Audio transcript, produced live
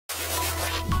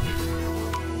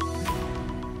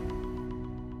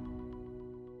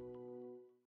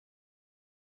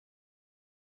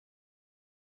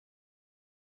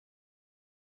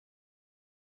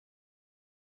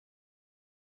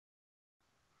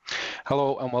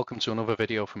Hello and welcome to another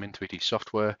video from in3D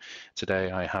Software.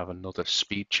 Today I have another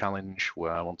speed challenge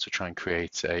where I want to try and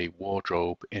create a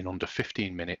wardrobe in under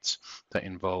 15 minutes that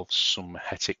involves some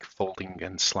hetic folding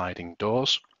and sliding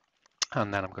doors.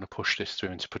 And then I'm going to push this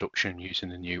through into production using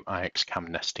the new iX cam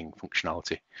nesting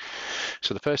functionality.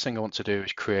 So the first thing I want to do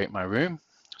is create my room.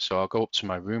 So I'll go up to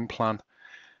my room plan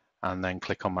and then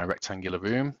click on my rectangular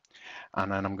room.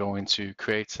 And then I'm going to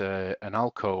create an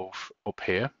alcove up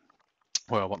here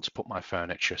where I want to put my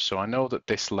furniture. So I know that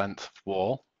this length of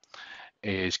wall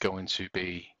is going to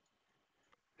be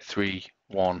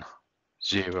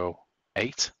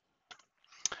 3108.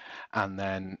 And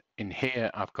then in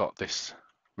here, I've got this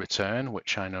return,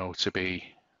 which I know to be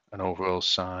an overall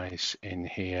size in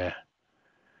here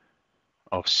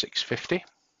of 650.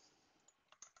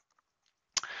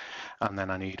 And then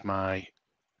I need my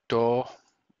door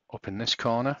up in this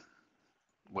corner,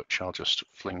 which I'll just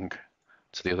fling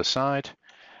to the other side.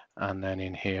 And then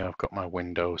in here I've got my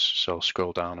windows, so I'll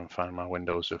scroll down and find my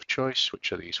windows of choice,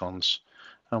 which are these ones,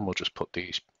 and we'll just put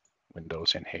these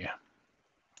windows in here.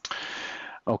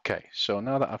 Okay, so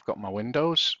now that I've got my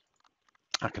windows,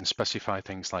 I can specify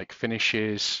things like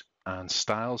finishes and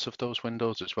styles of those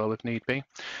windows as well if need be,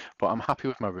 but I'm happy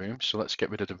with my room, so let's get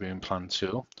rid of the room plan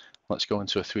tool. Let's go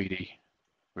into a 3D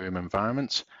room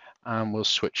environment and we'll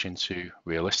switch into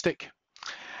realistic.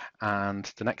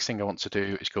 And the next thing I want to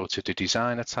do is go to the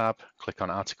Designer tab, click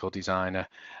on Article Designer,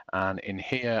 and in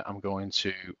here I'm going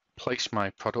to place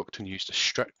my product and use the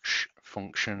stretch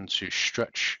function to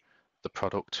stretch the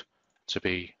product to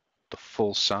be the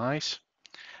full size,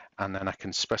 and then I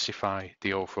can specify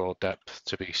the overall depth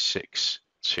to be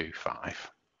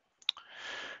 625.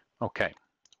 Okay,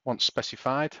 once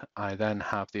specified, I then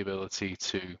have the ability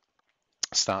to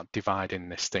start dividing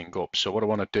this thing up. So what I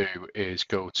want to do is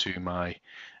go to my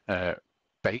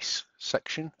base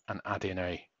section and add in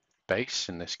a base.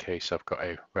 In this case, I've got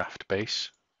a raft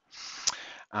base.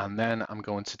 And then I'm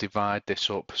going to divide this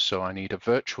up. So I need a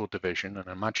virtual division, an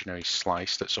imaginary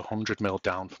slice that's 100 mm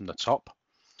down from the top.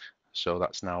 So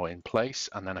that's now in place.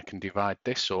 And then I can divide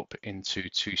this up into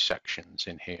two sections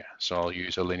in here. So I'll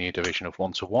use a linear division of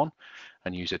 1 to 1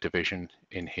 and use a division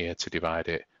in here to divide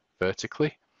it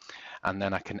vertically. And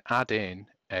then I can add in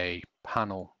a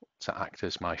panel to act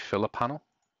as my filler panel.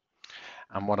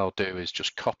 And what I'll do is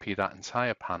just copy that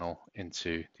entire panel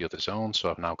into the other zone. So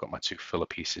I've now got my two filler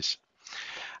pieces.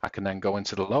 I can then go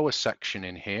into the lower section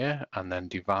in here and then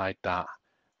divide that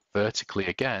vertically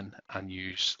again and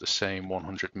use the same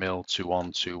 100 mm to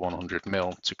 1 to 100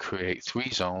 mm to create three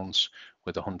zones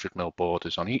with 100 mm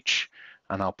borders on each.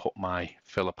 And I'll put my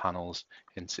filler panels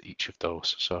into each of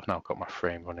those. So I've now got my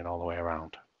frame running all the way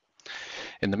around.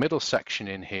 In the middle section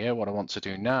in here, what I want to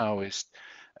do now is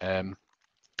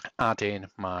add in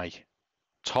my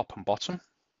top and bottom,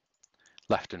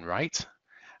 left and right,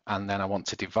 and then I want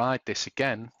to divide this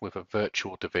again with a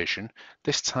virtual division,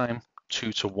 this time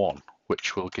 2 to 1,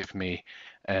 which will give me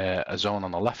a zone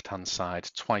on the left hand side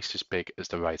twice as big as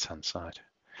the right hand side.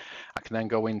 I can then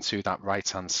go into that right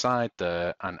hand side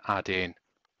there and add in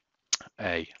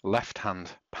a left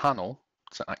hand panel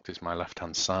to act as my left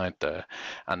hand side there,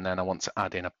 and then I want to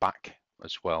add in a back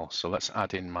as well. So let's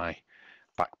add in my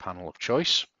back panel of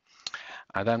choice.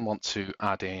 I then want to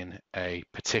add in a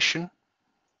partition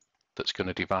that's going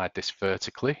to divide this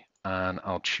vertically, and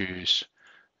I'll choose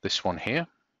this one here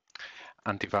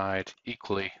and divide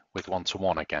equally with 1 to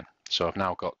 1 again. So I've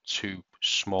now got two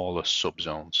smaller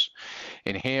subzones.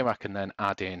 In here I can then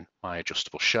add in my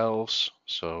adjustable shelves,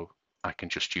 so I can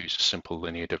just use a simple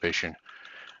linear division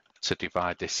to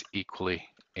divide this equally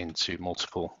into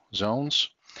multiple zones.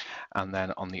 And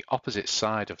then on the opposite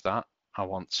side of that, I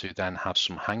want to then have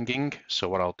some hanging. So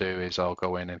what I'll do is I'll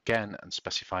go in again and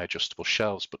specify adjustable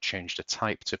shelves, but change the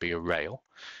type to be a rail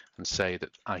and say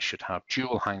that I should have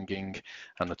dual hanging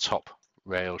and the top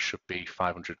rail should be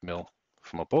 500 mm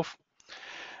from above.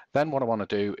 Then what I want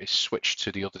to do is switch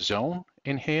to the other zone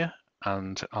in here,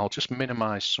 and I'll just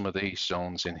minimize some of these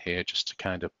zones in here just to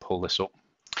kind of pull this up.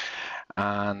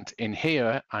 And in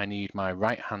here, I need my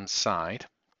right hand side.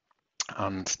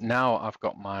 And now I've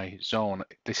got my zone.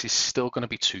 This is still going to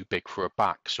be too big for a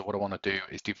back. So what I want to do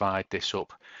is divide this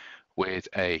up with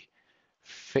a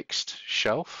fixed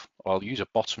shelf. I'll use a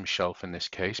bottom shelf in this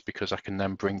case because I can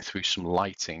then bring through some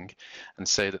lighting and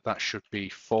say that that should be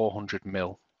 400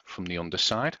 mm from the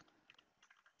underside.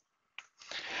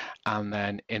 And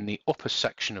then in the upper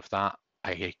section of that,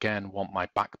 I again want my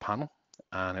back panel,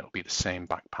 and it'll be the same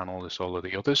back panel as all of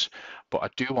the others, but I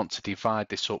do want to divide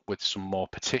this up with some more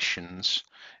partitions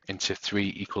into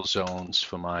 3 equal zones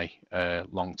for my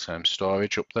long-term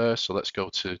storage up there. So let's go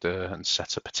to and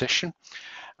set a partition,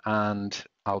 and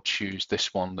I'll choose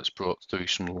this one that's brought through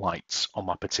some lights on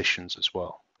my partitions as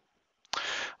well.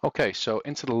 Okay, so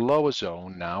into the lower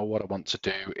zone now, what I want to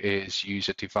do is use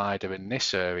a divider in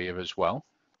this area as well.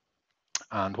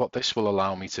 And what this will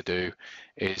allow me to do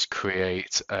is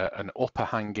create an upper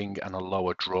hanging and a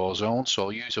lower draw zone. So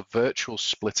I'll use a virtual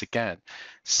split again,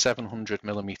 700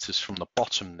 millimeters from the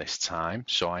bottom this time.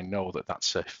 So I know that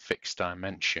that's a fixed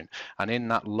dimension. And in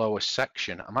that lower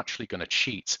section, I'm actually going to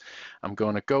cheat. I'm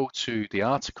going to go to the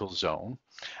article zone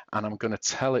and I'm going to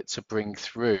tell it to bring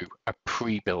through a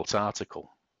pre-built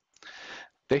article.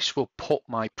 This will put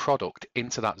my product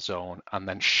into that zone and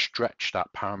then stretch that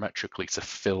parametrically to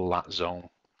fill that zone.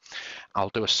 I'll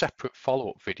do a separate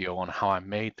follow-up video on how I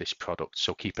made this product,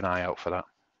 so keep an eye out for that.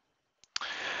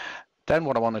 Then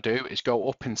what I want to do is go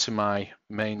up into my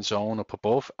main zone up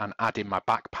above and add in my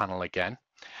back panel again.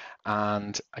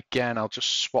 And again, I'll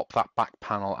just swap that back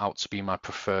panel out to be my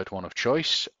preferred one of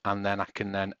choice. And then I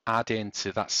can then add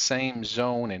into that same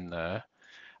zone in there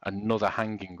another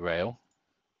hanging rail,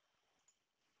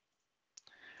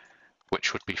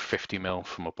 which would be 50 mil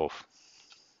from above.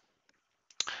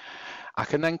 I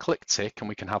can then click tick and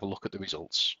we can have a look at the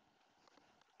results.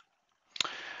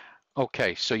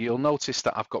 Okay, so you'll notice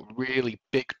that I've got really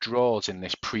big draws in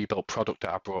this pre-built product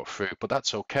that I brought through, but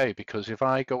that's okay because if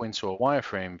I go into a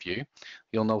wireframe view,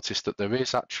 you'll notice that there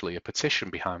is actually a partition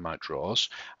behind my draws,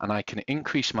 and I can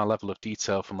increase my level of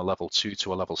detail from a level 2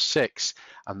 to a level 6,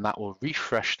 and that will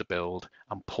refresh the build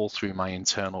and pull through my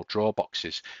internal draw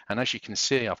boxes. And as you can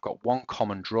see, I've got one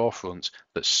common draw front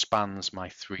that spans my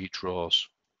 3 draws.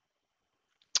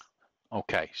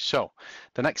 Okay, so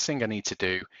the next thing I need to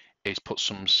do is put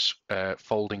some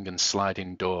folding and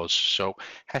sliding doors. So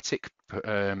Hetic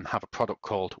have a product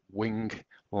called Wing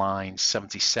Line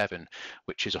 77,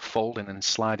 which is a folding and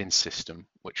sliding system,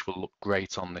 which will look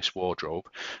great on this wardrobe.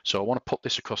 So I want to put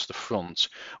this across the front,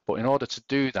 but in order to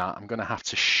do that, I'm going to have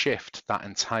to shift that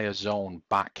entire zone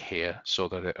back here so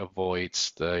that it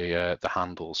avoids the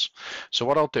handles. So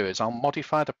what I'll do is I'll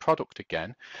modify the product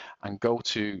again and go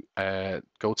to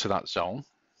that zone.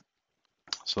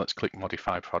 So let's click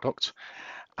modify product,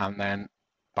 and then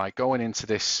by going into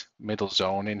this middle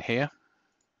zone in here,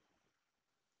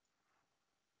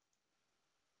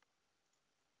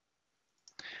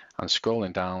 and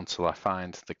scrolling down till I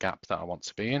find the gap that I want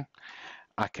to be in,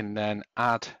 I can then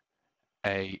add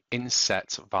a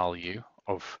inset value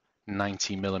of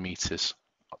 90 millimeters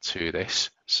to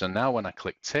this. So now when I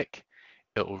click tick,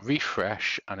 it will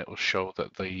refresh and it will show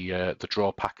that the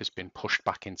draw pack has been pushed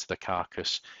back into the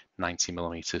carcass 90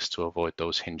 millimeters to avoid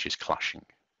those hinges clashing.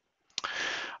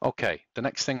 Okay, the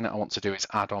next thing that I want to do is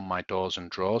add on my doors and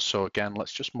drawers. So again,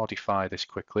 let's just modify this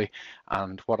quickly.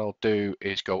 And what I'll do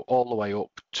is go all the way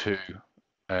up to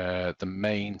the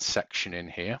main section in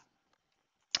here.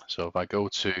 So if I go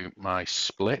to my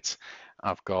split,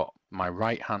 I've got my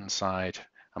right hand side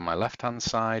and my left hand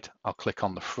side. I'll click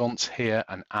on the front here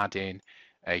and add in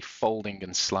a folding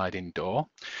and sliding door.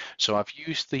 So I've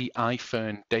used the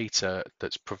iFern data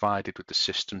that's provided with the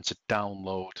system to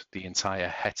download the entire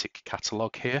Hetic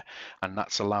catalog here, and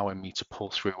that's allowing me to pull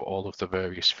through all of the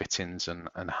various fittings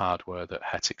and hardware that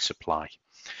Hetic supply.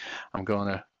 I'm going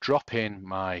to drop in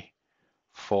my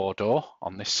 4 door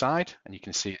on this side, and you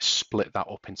can see it split that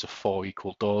up into 4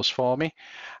 equal doors for me.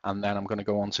 And then I'm going to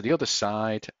go on to the other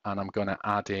side and I'm going to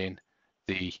add in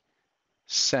the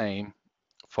same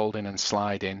folding and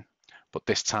sliding, but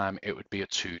this time it would be a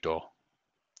 2 door.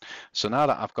 So now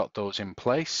that I've got those in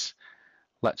place,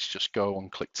 let's just go and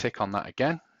click tick on that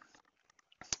again.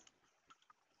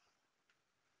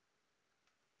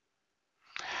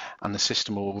 And the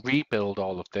system will rebuild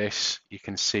all of this. You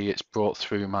can see it's brought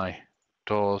through my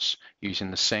doors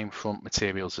using the same front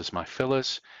materials as my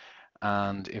fillers.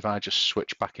 And if I just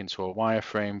switch back into a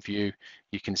wireframe view,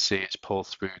 you can see it's pulled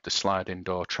through the sliding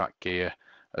door track gear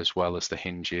as well as the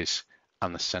hinges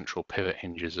and the central pivot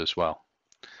hinges as well.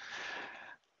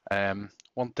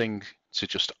 One thing to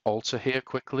just alter here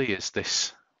quickly is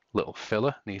this little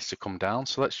filler needs to come down.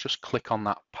 So let's just click on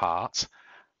that part,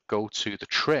 go to the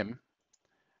trim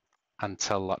and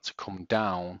tell that to come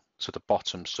down to the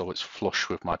bottom so it's flush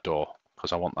with my door,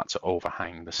 because I want that to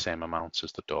overhang the same amount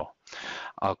as the door.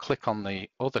 I'll click on the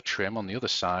other trim on the other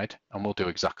side and we'll do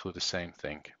exactly the same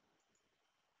thing.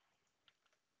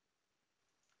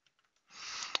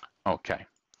 Okay,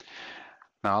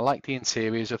 now I like the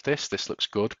interiors of this. This looks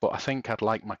good, but I think I'd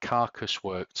like my carcass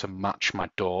work to match my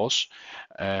doors.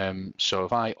 So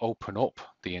if I open up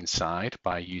the inside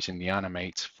by using the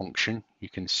animate function, you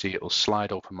can see it will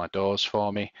slide open my doors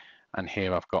for me. And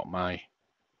here I've got my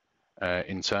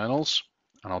internals,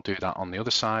 and I'll do that on the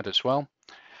other side as well.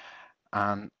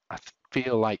 And I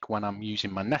feel like when I'm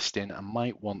using my nesting, I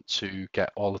might want to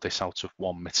get all of this out of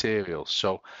one material.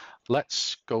 So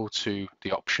let's go to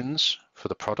the options for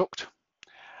the product,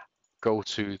 go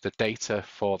to the data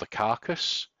for the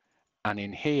carcass, and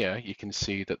in here you can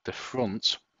see that the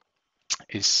front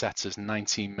is set as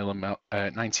 19 millimeter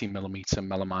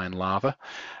melamine lava,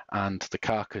 and the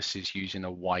carcass is using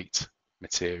a white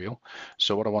material.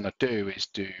 So what I want to do is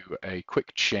do a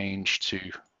quick change to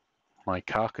my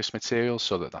carcass material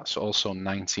so that that's also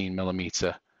 19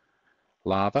 millimeter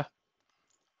lava,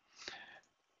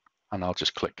 and I'll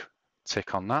just click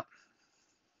tick on that.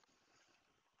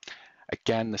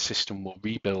 Again, the system will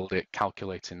rebuild it,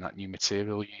 calculating that new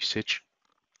material usage.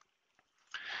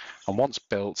 And once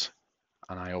built,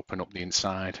 and I open up the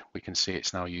inside, we can see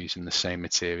it's now using the same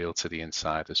material to the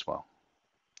inside as well.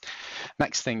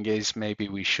 Next thing is maybe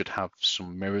we should have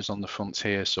some mirrors on the front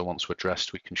here, so once we're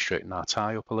dressed we can straighten our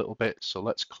tie up a little bit. So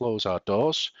let's close our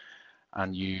doors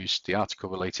and use the article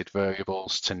related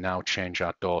variables to now change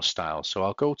our door style. So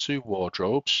I'll go to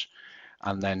wardrobes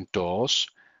and then doors,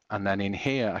 and then in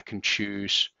here I can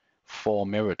choose for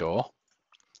mirror door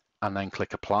and then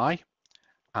click apply,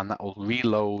 and that will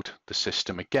reload the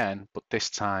system again, but this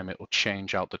time it will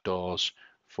change out the doors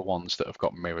for ones that have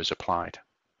got mirrors applied.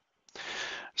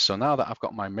 So now that I've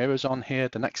got my mirrors on here,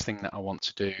 the next thing that I want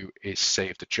to do is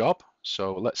save the job.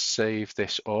 So let's save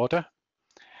this order,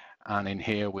 and in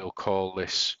here we'll call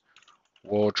this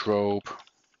wardrobe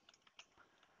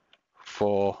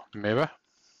for mirror.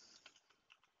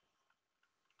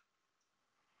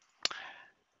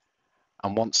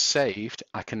 And once saved,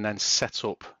 I can then set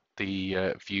up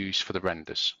the views for the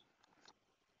renders.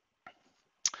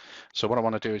 So what I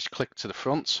want to do is click to the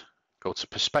front, go to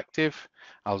perspective.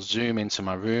 I'll zoom into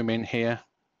my room in here.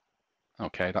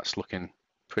 Okay, that's looking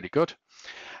pretty good.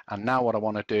 And now what I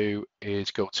want to do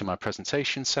is go to my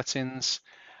presentation settings.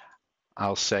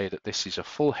 I'll say that this is a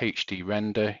full HD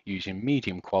render using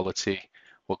medium quality.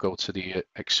 We'll go to the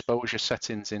exposure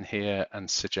settings in here and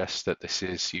suggest that this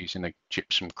is using a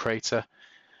gypsum crater.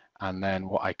 And then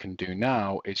what I can do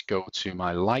now is go to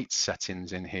my light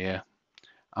settings in here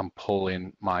and pull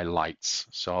in my lights.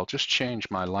 So I'll just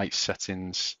change my light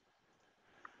settings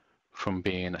from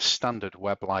being a standard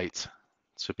web light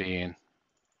to being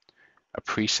a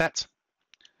preset.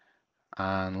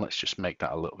 And let's just make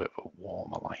that a little bit of a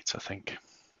warmer light, I think.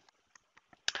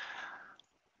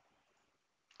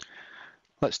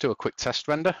 Let's do a quick test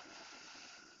render.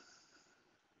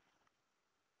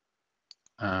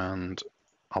 And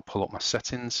I'll pull up my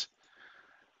settings.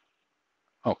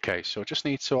 Okay, so I just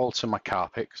need to alter my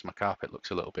carpet because my carpet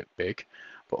looks a little bit big.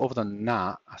 But other than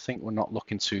that, I think we're not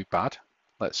looking too bad.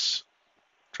 Let's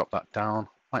drop that down.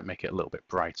 Might make it a little bit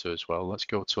brighter as well. Let's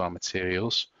go to our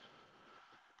materials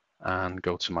and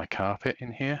go to my carpet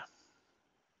in here.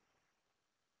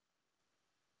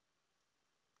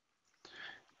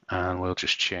 And we'll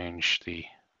just change the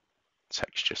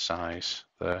texture size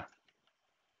there.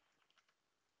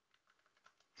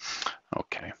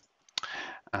 Okay,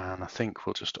 and I think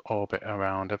we'll just orbit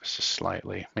around ever so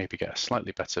slightly, maybe get a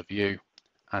slightly better view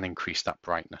and increase that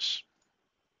brightness.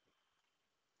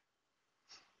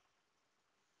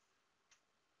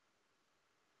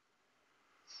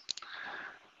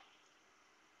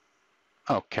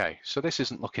 Okay, so this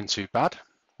isn't looking too bad.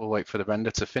 We'll wait for the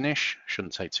render to finish,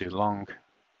 shouldn't take too long.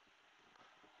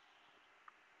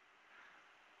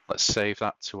 Let's save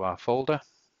that to our folder.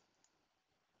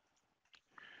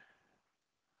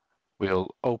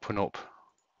 We'll open up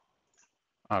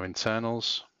our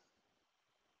internals,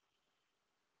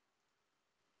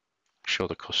 show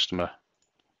the customer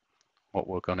what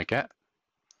we're going to get,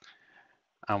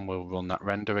 and we'll run that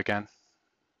render again.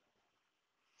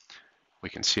 We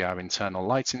can see our internal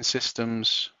lighting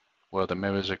systems, where the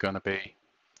mirrors are going to be.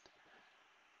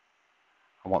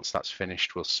 And once that's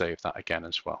finished, we'll save that again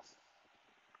as well.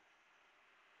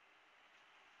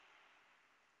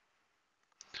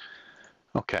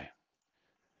 Okay.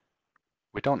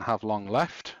 We don't have long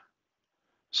left,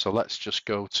 so let's just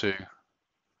go to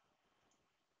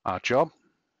our job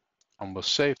and we'll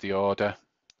save the order,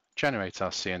 generate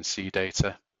our CNC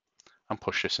data, and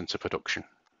push this into production.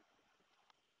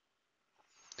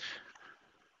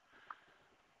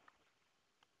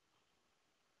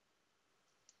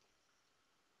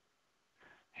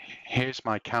 Here's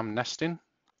my CAM nesting.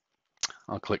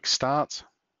 I'll click Start.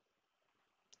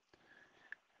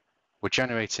 We're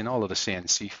generating all of the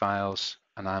CNC files,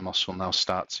 and imos will now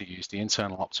start to use the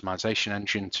internal optimization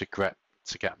engine to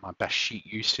get my best sheet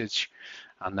usage,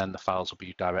 and then the files will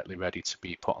be directly ready to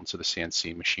be put onto the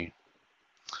CNC machine.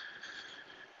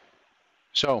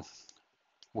 So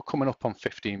We're coming up on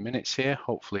 15 minutes here.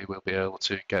 Hopefully we'll be able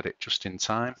to get it just in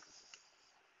time.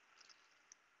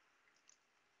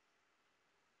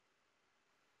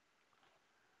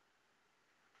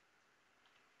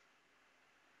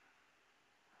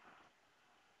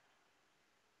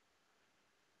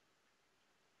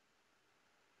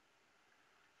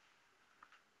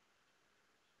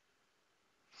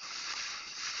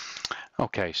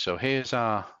 Okay, so here's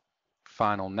our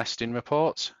final nesting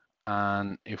report.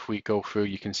 And if we go through,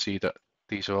 you can see that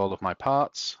these are all of my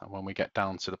parts. And when we get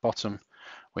down to the bottom,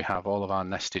 we have all of our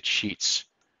nested sheets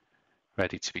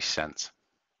ready to be sent.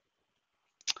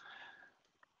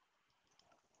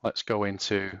 Let's go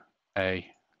into a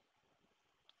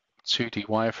 2D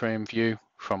wireframe view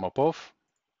from above.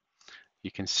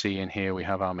 You can see in here we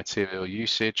have our material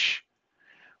usage.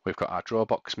 We've got our draw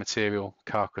box material,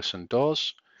 carcass and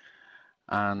doors.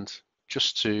 And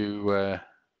just to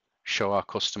show our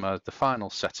customer the final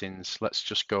settings, let's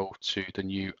just go to the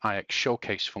new iX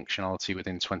Showcase functionality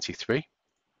within in3D.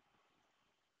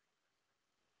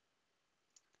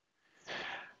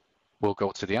 We'll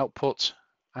go to the output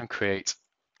and create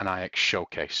an iX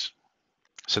Showcase.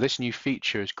 So this new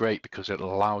feature is great because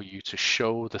it'll allow you to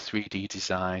show the 3D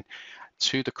design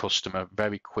to the customer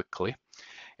very quickly.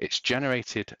 It's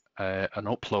generated an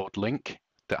upload link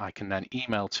that I can then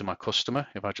email to my customer.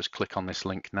 If I just click on this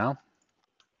link now,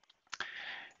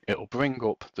 it'll bring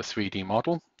up the 3D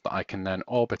model that I can then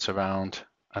orbit around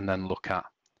and then look at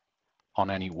on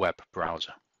any web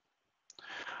browser.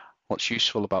 What's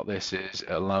useful about this is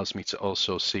it allows me to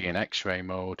also see in X-ray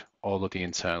mode all of the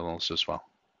internals as well.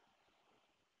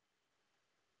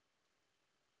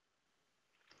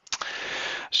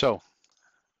 So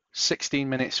 16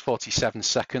 minutes 47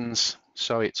 seconds.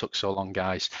 Sorry it took so long,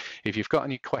 guys. If you've got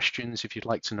any questions, if you'd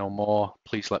like to know more,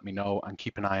 please let me know, and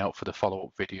keep an eye out for the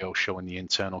follow-up video showing the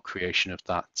internal creation of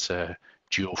that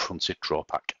dual fronted draw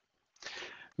pack.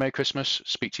 Merry Christmas,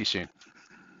 speak to you soon.